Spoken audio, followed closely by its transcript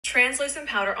translucent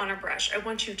powder on a brush. I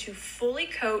want you to fully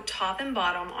coat top and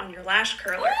bottom on your lash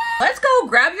curler. Let's go.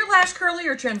 Grab your lash curler,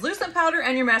 your translucent powder,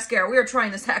 and your mascara. We are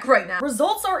trying this hack right now.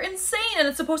 Results are insane, and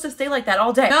it's supposed to stay like that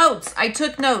all day. Notes. I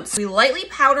took notes. We lightly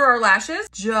powder our lashes.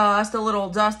 Just a little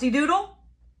dusty doodle.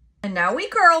 And now we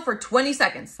curl for 20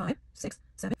 seconds. 5, 6,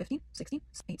 7, 15, 16,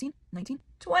 18, 19,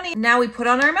 20. Now we put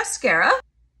on our mascara.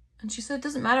 And she said it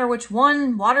doesn't matter which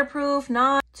one, waterproof,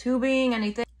 not, tubing,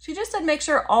 anything. She just said make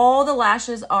sure all the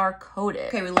lashes are coated.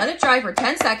 Okay, we let it dry for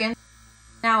 10 seconds.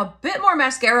 Now a bit more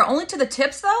mascara, only to the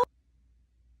tips though.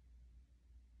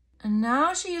 And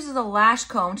now she uses a lash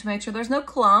comb to make sure there's no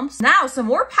clumps. Now some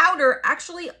more powder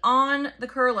actually on the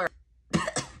curler.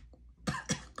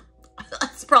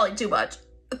 That's probably too much.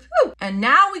 And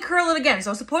now we curl it again.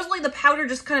 So supposedly the powder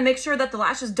just kind of makes sure that the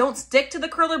lashes don't stick to the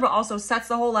curler, but also sets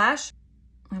the whole lash.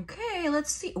 Okay,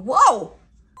 let's see. Whoa!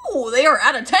 Oh, they are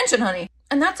at attention, honey.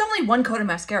 And that's only one coat of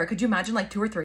mascara. Could you imagine like 2 or 3?